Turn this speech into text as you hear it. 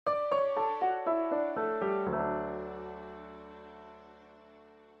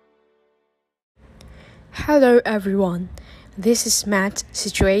Hello everyone, this is Matt,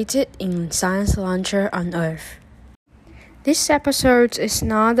 situated in Science Launcher on Earth. This episode is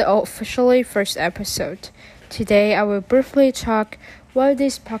not the officially first episode. Today I will briefly talk what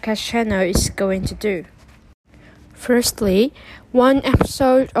this podcast channel is going to do. Firstly, one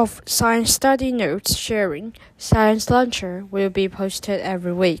episode of Science Study Notes sharing, Science Launcher, will be posted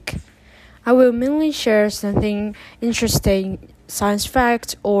every week. I will mainly share something interesting science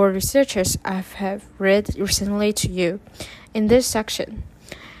fact or researches I have read recently to you in this section.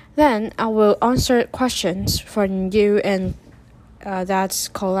 Then I will answer questions from you and that's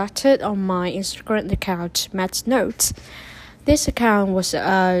collected on my Instagram account, Matt Notes. This account was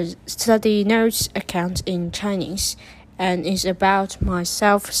a study notes account in Chinese and is about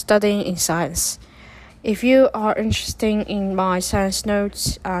myself studying in science. If you are interested in my science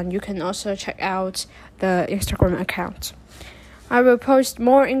notes, you can also check out the Instagram account. I will post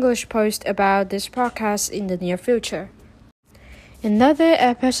more English posts about this podcast in the near future. Another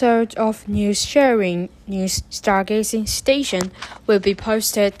episode of News Sharing, News Stargazing Station, will be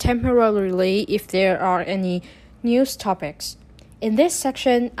posted temporarily if there are any news topics. In this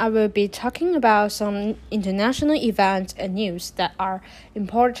section, I will be talking about some international events and news that are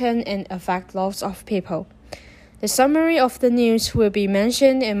important and affect lots of people. The summary of the news will be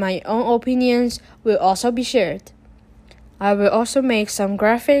mentioned and my own opinions will also be shared. I will also make some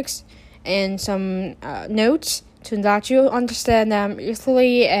graphics and some notes to let you understand them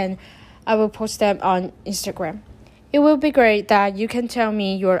easily, and I will post them on Instagram. It will be great that you can tell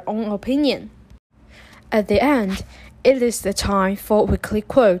me your own opinion. At the end, it is the time for weekly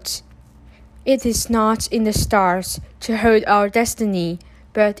quotes. It is not in the stars to hold our destiny,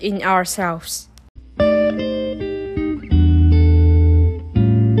 but in ourselves.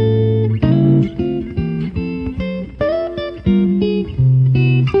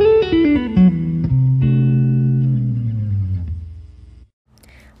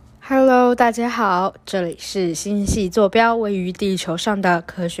 Hello， 大家好，这里是星系坐标位于地球上的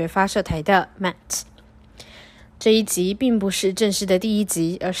科学发射台的 Matt。这一集并不是正式的第一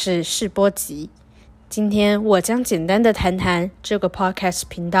集，而是试播集。今天我将简单的谈谈这个 podcast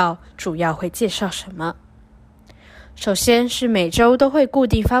频道主要会介绍什么。首先是每周都会固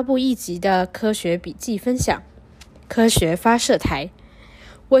定发布一集的科学笔记分享，科学发射台。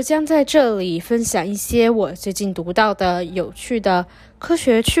我将在这里分享一些我最近读到的有趣的科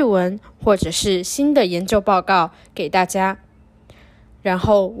学趣闻，或者是新的研究报告给大家。然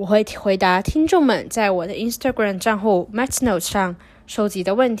后我会回答听众们在我的 Instagram 账户 MattNotes 上收集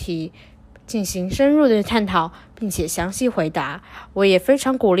的问题，进行深入的探讨，并且详细回答。我也非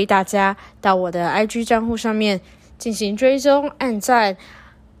常鼓励大家到我的 IG 账户上面进行追踪、按赞，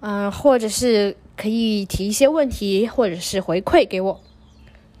或者是可以提一些问题，或者是回馈给我。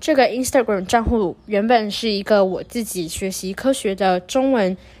这个 Instagram 账户原本是一个我自己学习科学的中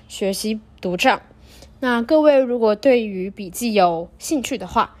文学习读账。那各位如果对于笔记有兴趣的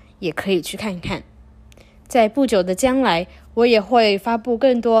话，也可以去看看。在不久的将来，我也会发布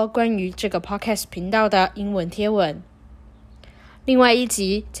更多关于这个 podcast 频道的英文贴文。另外一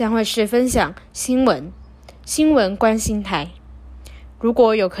集将会是分享新闻关心台。如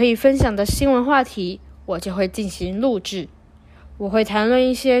果有可以分享的新闻话题，我就会进行录制。我会谈论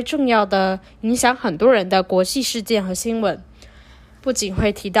一些重要的、影响很多人的国际事件和新闻，不仅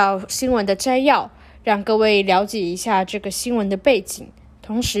会提到新闻的摘要，让各位了解一下这个新闻的背景，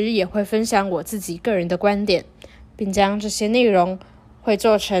同时也会分享我自己个人的观点，并将这些内容会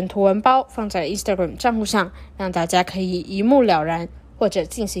做成图文包放在 Instagram 账户上，让大家可以一目了然或者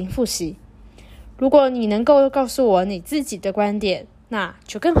进行复习。如果你能够告诉我你自己的观点，那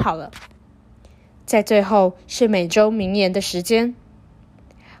就更好了。在最后是每周名言的时间。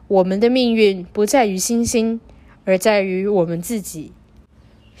我们的命运不在于星星，而在于我们自己。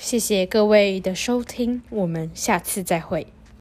谢谢各位的收听，我们下次再会。